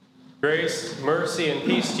Grace, mercy, and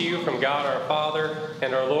peace to you from God our Father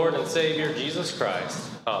and our Lord and Savior, Jesus Christ.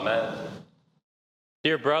 Amen.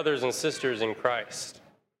 Dear brothers and sisters in Christ,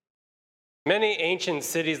 many ancient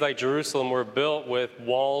cities like Jerusalem were built with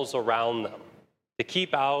walls around them to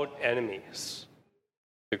keep out enemies.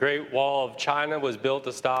 The Great Wall of China was built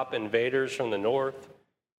to stop invaders from the north.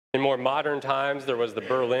 In more modern times, there was the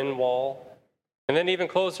Berlin Wall. And then even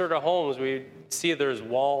closer to homes, we see there's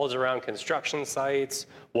walls around construction sites,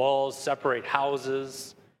 walls separate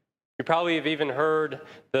houses. You probably have even heard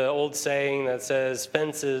the old saying that says,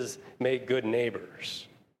 fences make good neighbors.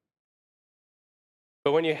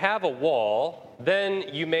 But when you have a wall, then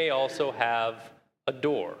you may also have a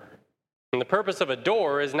door. And the purpose of a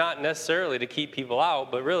door is not necessarily to keep people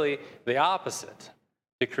out, but really the opposite,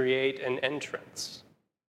 to create an entrance.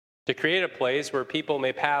 To create a place where people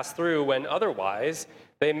may pass through when otherwise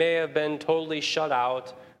they may have been totally shut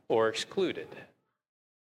out or excluded.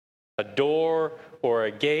 A door or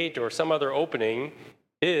a gate or some other opening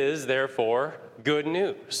is, therefore, good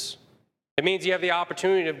news. It means you have the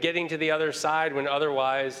opportunity of getting to the other side when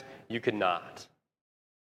otherwise you could not.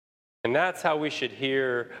 And that's how we should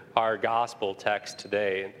hear our gospel text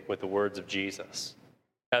today with the words of Jesus,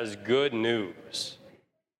 as good news,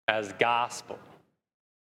 as gospel.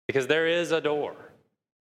 Because there is a door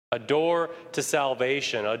to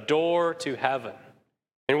salvation, a door to heaven.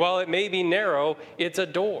 And while it may be narrow, it's a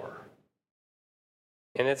door.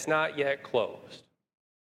 And it's not yet closed,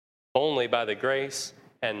 only by the grace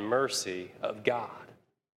and mercy of God.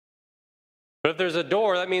 But if there's a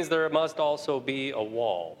door, that means there must also be a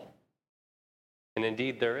wall. And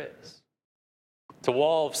indeed there is. It's a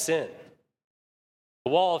wall of sin. A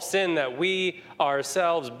wall of sin that we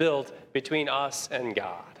ourselves built between us and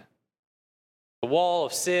God. A wall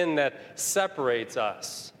of sin that separates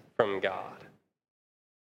us from God.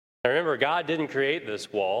 Now remember, God didn't create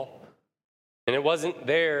this wall, and it wasn't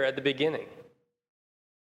there at the beginning.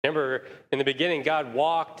 Remember, in the beginning, God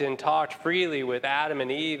walked and talked freely with Adam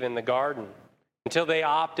and Eve in the garden until they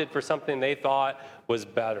opted for something they thought was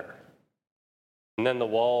better. And then the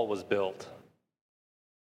wall was built.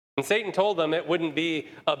 And Satan told them it wouldn't be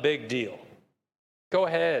a big deal. Go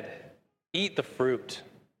ahead, eat the fruit.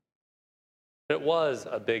 But it was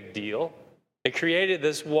a big deal. It created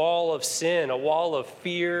this wall of sin, a wall of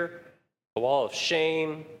fear, a wall of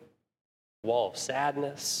shame, a wall of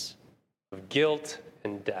sadness, of guilt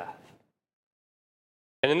and death.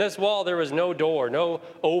 And in this wall, there was no door, no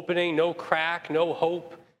opening, no crack, no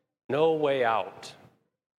hope, no way out.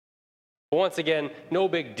 But once again, no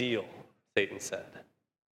big deal, Satan said.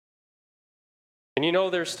 And you know,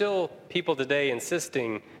 there's still people today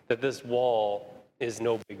insisting that this wall is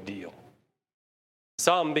no big deal.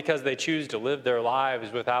 Some because they choose to live their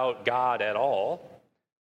lives without God at all.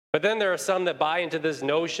 But then there are some that buy into this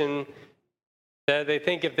notion that they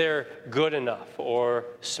think if they're good enough or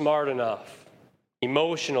smart enough,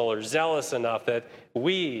 emotional or zealous enough, that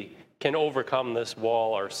we can overcome this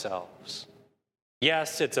wall ourselves.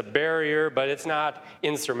 Yes, it's a barrier, but it's not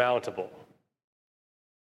insurmountable.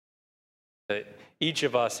 That each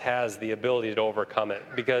of us has the ability to overcome it,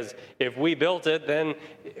 because if we built it, then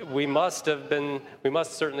we must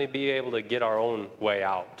certainly be able to get our own way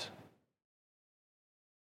out.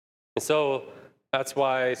 And so that's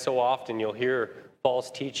why so often you'll hear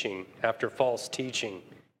false teaching after false teaching,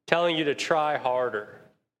 telling you to try harder,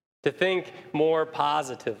 to think more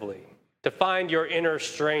positively, to find your inner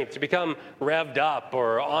strength, to become revved up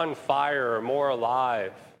or on fire or more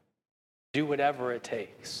alive. Do whatever it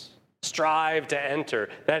takes. Strive to enter.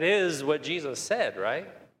 That is what Jesus said, right?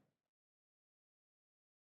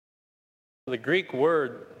 The Greek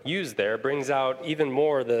word used there brings out even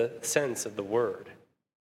more the sense of the word.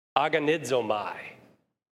 Agonizomai.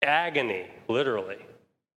 Agony, literally.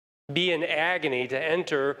 Be in agony to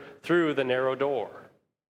enter through the narrow door.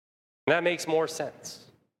 And that makes more sense.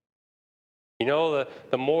 You know,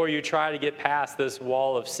 the more you try to get past this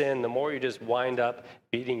wall of sin, the more you just wind up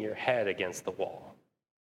beating your head against the wall.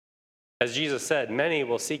 As Jesus said, many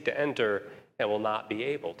will seek to enter and will not be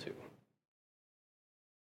able to.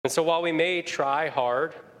 And so while we may try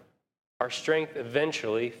hard, our strength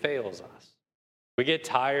eventually fails us. We get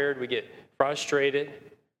tired, we get frustrated,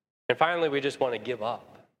 and finally we just want to give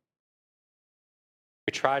up.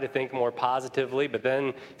 We try to think more positively, but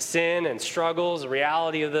then sin and struggles, the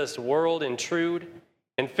reality of this world intrude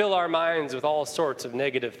and fill our minds with all sorts of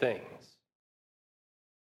negative things.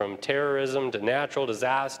 From terrorism to natural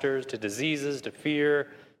disasters to diseases to fear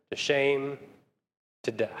to shame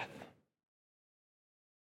to death.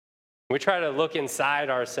 We try to look inside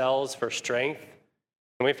ourselves for strength,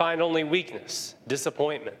 and we find only weakness,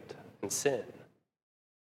 disappointment, and sin.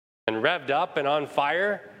 And and revved up and on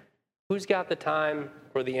fire, who's got the time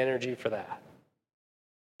or the energy for that?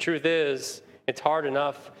 Truth is, it's hard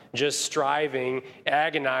enough just striving,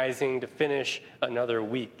 agonizing to finish another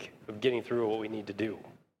week of getting through what we need to do.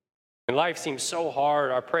 And life seems so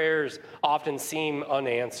hard, our prayers often seem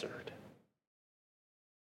unanswered.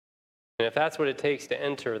 And if that's what it takes to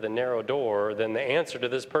enter the narrow door, then the answer to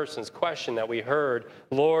this person's question that we heard,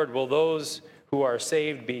 Lord, will those who are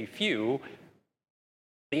saved be few?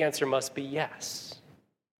 The answer must be yes,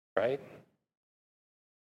 right?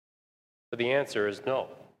 But the answer is no.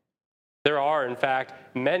 There are, in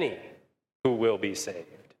fact, many who will be saved.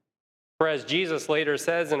 For as Jesus later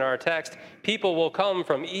says in our text, people will come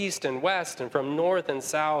from east and west and from north and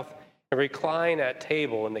south and recline at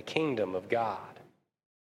table in the kingdom of God.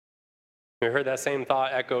 We heard that same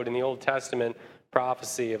thought echoed in the Old Testament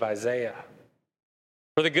prophecy of Isaiah.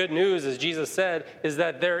 For the good news, as Jesus said, is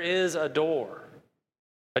that there is a door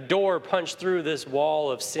punched through this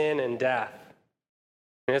wall of sin and death.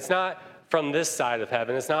 And it's not from this side of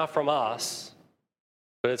heaven, it's not from us,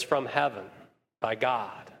 but it's from heaven, by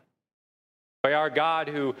God. By our God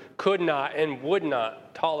who could not and would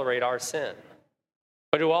not tolerate our sin,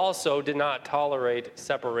 but who also did not tolerate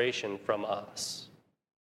separation from us.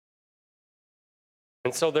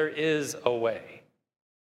 And so there is a way.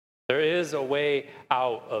 There is a way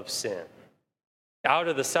out of sin, out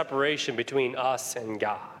of the separation between us and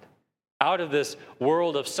God, out of this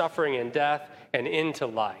world of suffering and death and into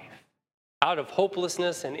life, out of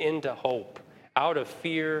hopelessness and into hope, out of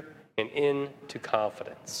fear and into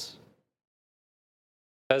confidence.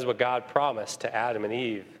 That is what God promised to Adam and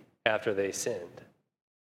Eve after they sinned.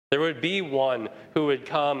 There would be one who would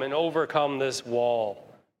come and overcome this wall,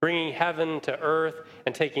 bringing heaven to earth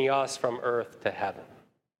and taking us from earth to heaven.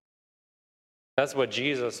 That's what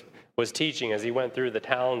Jesus was teaching as he went through the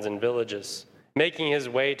towns and villages, making his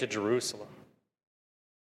way to Jerusalem.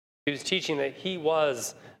 He was teaching that he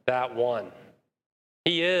was that one.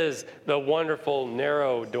 He is the wonderful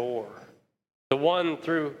narrow door, the one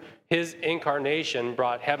through his incarnation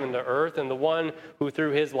brought heaven to earth, and the one who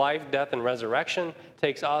through his life, death, and resurrection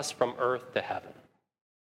takes us from earth to heaven.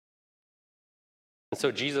 And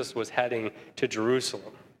so Jesus was heading to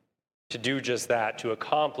Jerusalem to do just that, to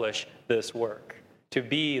accomplish this work, to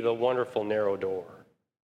be the wonderful narrow door,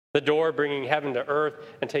 the door bringing heaven to earth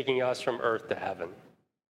and taking us from earth to heaven.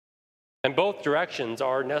 And both directions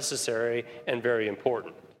are necessary and very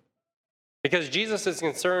important, because Jesus is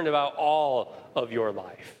concerned about all of your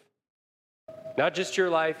life. Not just your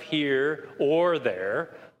life here or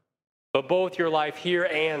there, but both your life here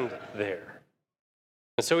and there.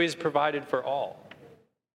 And so he's provided for all.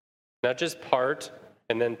 Not just part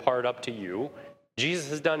and then part up to you. Jesus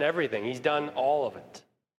has done everything. He's done all of it.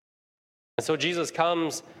 And so Jesus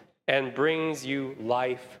comes and brings you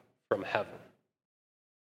life from heaven.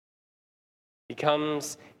 He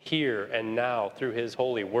comes here and now through his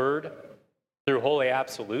holy word, through holy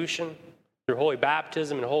absolution, through holy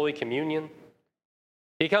baptism and holy communion.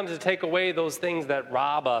 He comes to take away those things that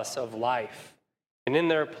rob us of life. And in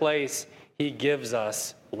their place, he gives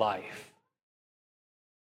us life.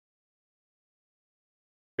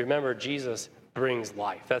 Remember, Jesus brings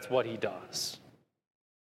life. That's what he does.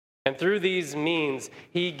 And through these means,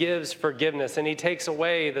 he gives forgiveness, and he takes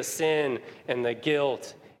away the sin and the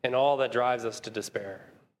guilt and all that drives us to despair.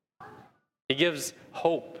 He gives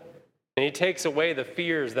hope, and he takes away the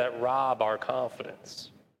fears that rob our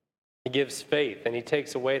confidence. He gives faith, and he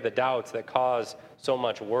takes away the doubts that cause so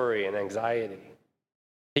much worry and anxiety.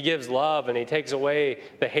 He gives love, and he takes away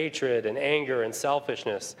the hatred and anger and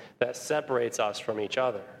selfishness that separates us from each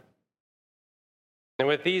other. And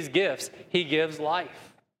with these gifts, he gives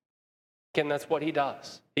life. Again, that's what he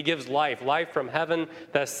does. He gives life, life from heaven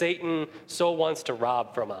that Satan so wants to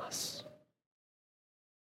rob from us.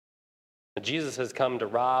 And Jesus has come to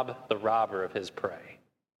rob the robber of his prey.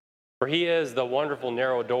 For he is the wonderful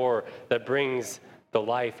narrow door that brings the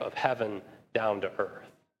life of heaven down to earth.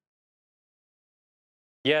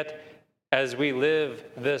 Yet, as we live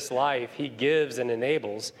this life he gives and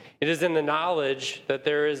enables, it is in the knowledge that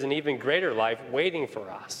there is an even greater life waiting for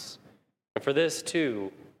us. And for this,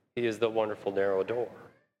 too, he is the wonderful narrow door.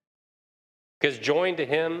 Because joined to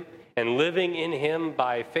him and living in him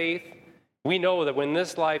by faith, we know that when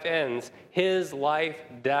this life ends, his life,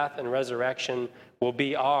 death, and resurrection will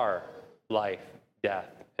be our life,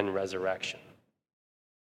 death, and resurrection,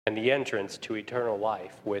 and the entrance to eternal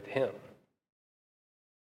life with him.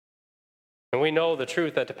 And we know the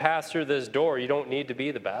truth that to pass through this door, you don't need to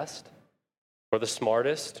be the best, or the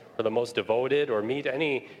smartest, or the most devoted, or meet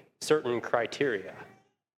any certain criteria.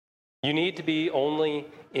 You need to be only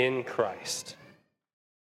in Christ.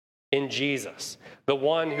 in Jesus, the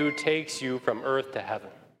one who takes you from earth to heaven.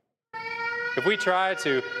 If we try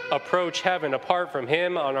to approach heaven apart from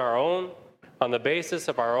him on our own, on the basis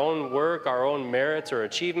of our own work, our own merits or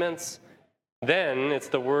achievements, then it's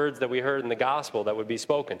the words that we heard in the gospel that would be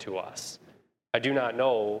spoken to us. I do not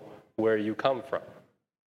know where you come from.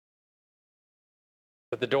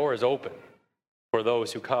 But the door is open for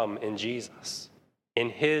those who come in Jesus, in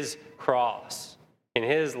his cross, in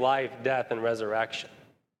his life, death, and resurrection.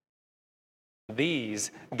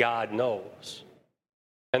 These God knows.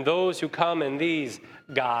 And those who come in these,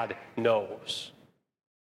 God knows.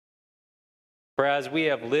 For as we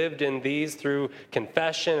have lived in these through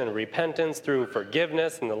confession and repentance, through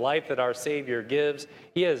forgiveness and the life that our Savior gives,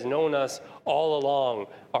 he has known us all along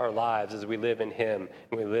our lives as we live in him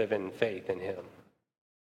and we live in faith in him.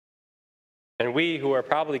 And we who are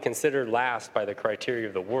probably considered last by the criteria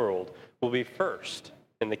of the world will be first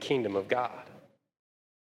in the kingdom of God.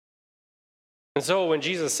 And so when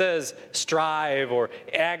Jesus says strive or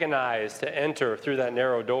agonize to enter through that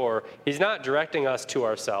narrow door, he's not directing us to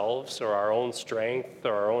ourselves or our own strength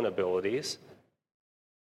or our own abilities.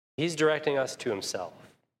 He's directing us to himself,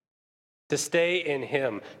 to stay in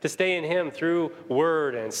him through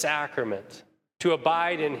word and sacrament, to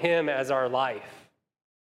abide in him as our life.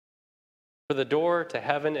 For the door to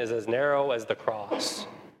heaven is as narrow as the cross.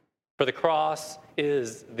 For the cross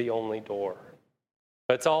is the only door.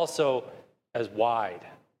 But it's also as wide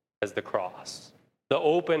as the cross, the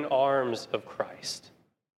open arms of Christ.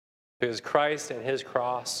 Because Christ and his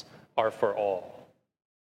cross are for all.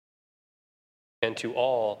 And to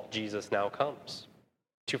all, Jesus now comes.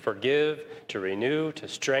 To forgive, to renew, to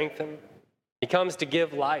strengthen. He comes to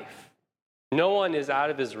give life. No one is out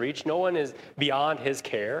of his reach. No one is beyond his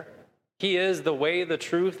care. He is the way, the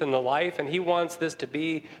truth, and the life, and he wants this to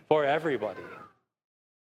be for everybody.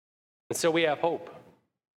 And so we have hope.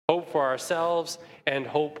 Hope for ourselves and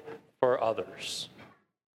hope for others.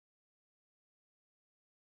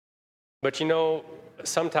 But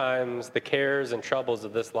sometimes the cares and troubles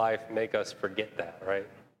of this life make us forget that, right?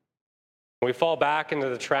 We fall back into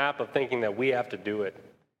the trap of thinking that we have to do it,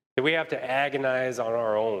 that we have to agonize on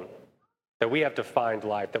our own, that we have to find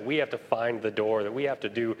life, that we have to find the door, that we have to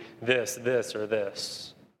do this, or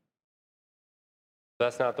this.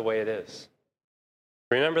 That's not the way it is.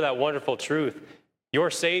 Remember that wonderful truth. Your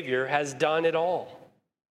Savior has done it all.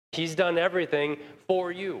 He's done everything for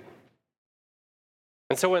you.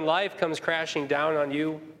 And so when life comes crashing down on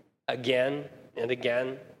you again and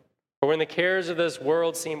again, or when the cares of this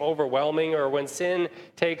world seem overwhelming, or when sin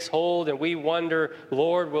takes hold and we wonder,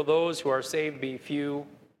 Lord, will those who are saved be few?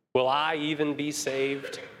 Will I even be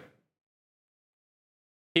saved?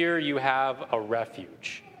 Here you have a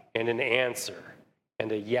refuge and an answer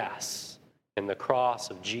and a yes in the cross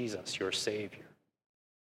of Jesus, your Savior.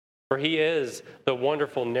 For he is the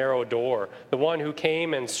wonderful narrow door, the one who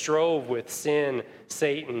came and strove with sin,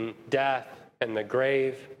 Satan, death, and the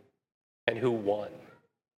grave, and who won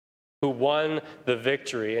the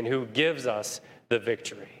victory and who gives us the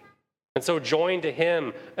victory. And so joined to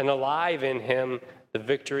him and alive in him, the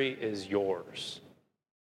victory is yours.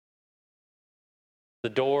 The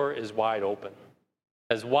door is wide open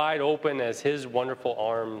as his wonderful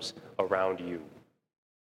arms around you.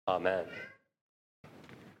 Amen.